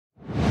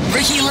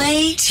Ricky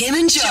Lee, Tim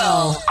and Joel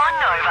on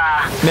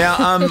Nova. Now,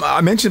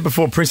 I mentioned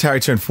before Prince Harry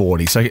turned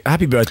 40, so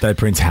happy birthday,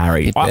 Prince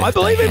Harry. I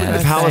believe even the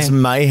palace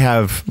may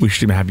have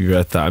wished him a happy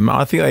birthday.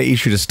 I think they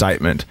issued a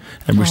statement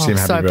and wished him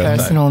happy birthday.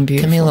 So personal and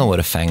beautiful. Camilla would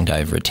have fanged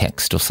over a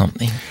text or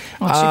something.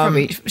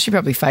 She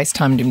probably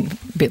FaceTimed him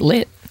a bit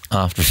lit.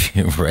 After a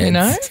few reds. You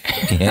know?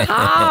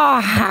 Yeah.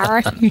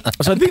 Harry.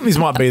 So I think this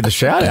might be the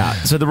shout out.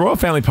 So the royal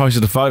family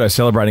posted a photo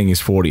celebrating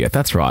his 40th.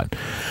 That's right.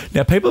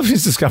 Now, people have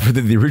since discovered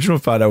that the original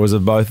photo was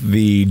of both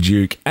the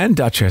Duke and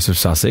Duchess of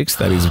Sussex,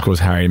 that is, of course,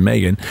 Harry and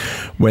Meghan,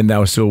 when they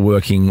were still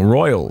working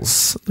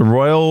royals. The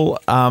royal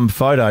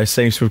photo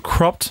seems to have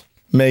cropped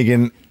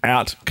Meghan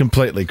out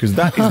completely because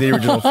that is the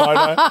original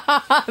photo.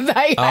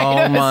 They hate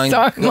her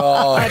so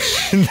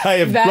much. They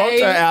have cropped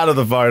her out of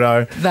the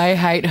photo. They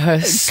hate her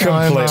so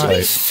Completely. To be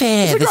much.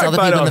 fair, there's other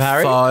photo people in of the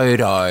Harry.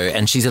 photo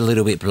and she's a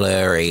little bit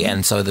blurry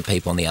and so are the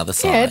people on the other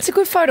side. Yeah, it's a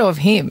good photo of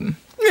him.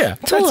 Yeah,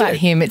 It's all about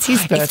him. It's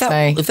his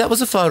birthday. If that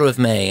was a photo of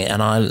me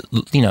and I,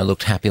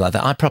 looked happy like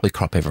that, I'd probably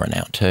crop everyone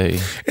out too.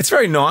 It's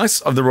very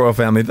nice of the royal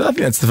family. I think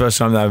that's the first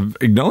time they've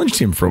acknowledged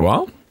him for a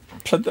while.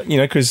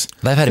 Because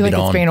They've had a bit It's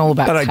on. been all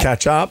about they don't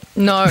catch up.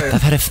 No.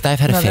 They've had a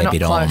No, they're fair not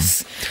bit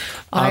close.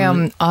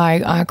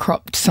 I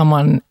cropped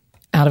someone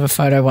out of a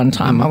photo one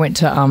time. I went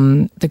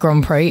to the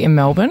Grand Prix in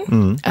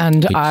Melbourne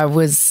and I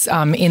was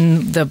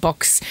in the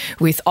box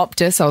with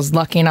Optus. I was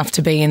lucky enough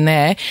to be in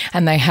there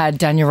and they had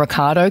Daniel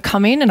Ricciardo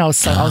come in and I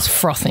was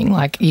frothing,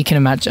 like you can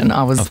imagine.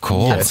 I was Of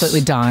course.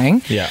 absolutely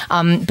dying. Yeah.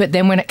 But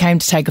then when it came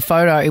to take a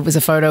photo, it was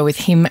a photo with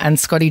him and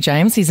Scotty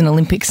James. He's an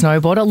Olympic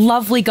snowboarder.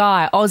 Lovely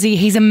guy, Aussie.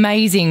 He's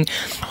amazing.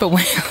 But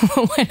when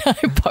I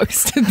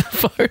posted the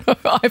photo,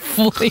 I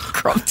fully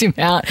cropped him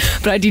out.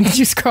 But I didn't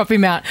just crop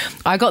him out.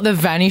 I got the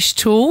vanish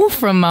tool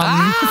from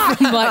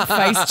like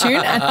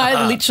Facetune, and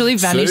I literally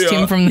vanished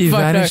him from the You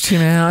photo. vanished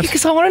him out.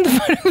 Because I wanted the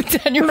photo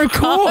with Daniel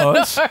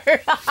Ricciardo.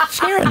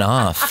 Fair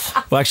enough.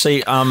 Well,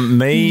 actually,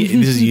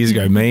 this is years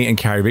ago, me and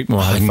Carrie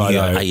Bickmore had a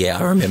photo Yeah,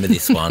 I remember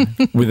this one.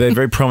 with a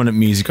very prominent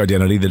music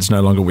identity that's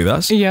no longer with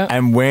us. Yeah.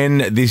 And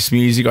when this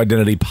music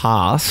identity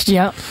passed,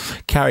 Yeah.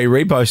 Carrie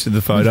reposted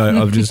the photo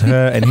of just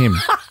her and him.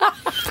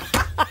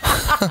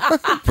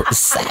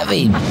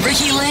 Savage.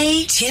 Ricky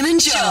Lee, Tim and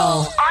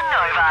Joel on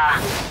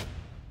Nova.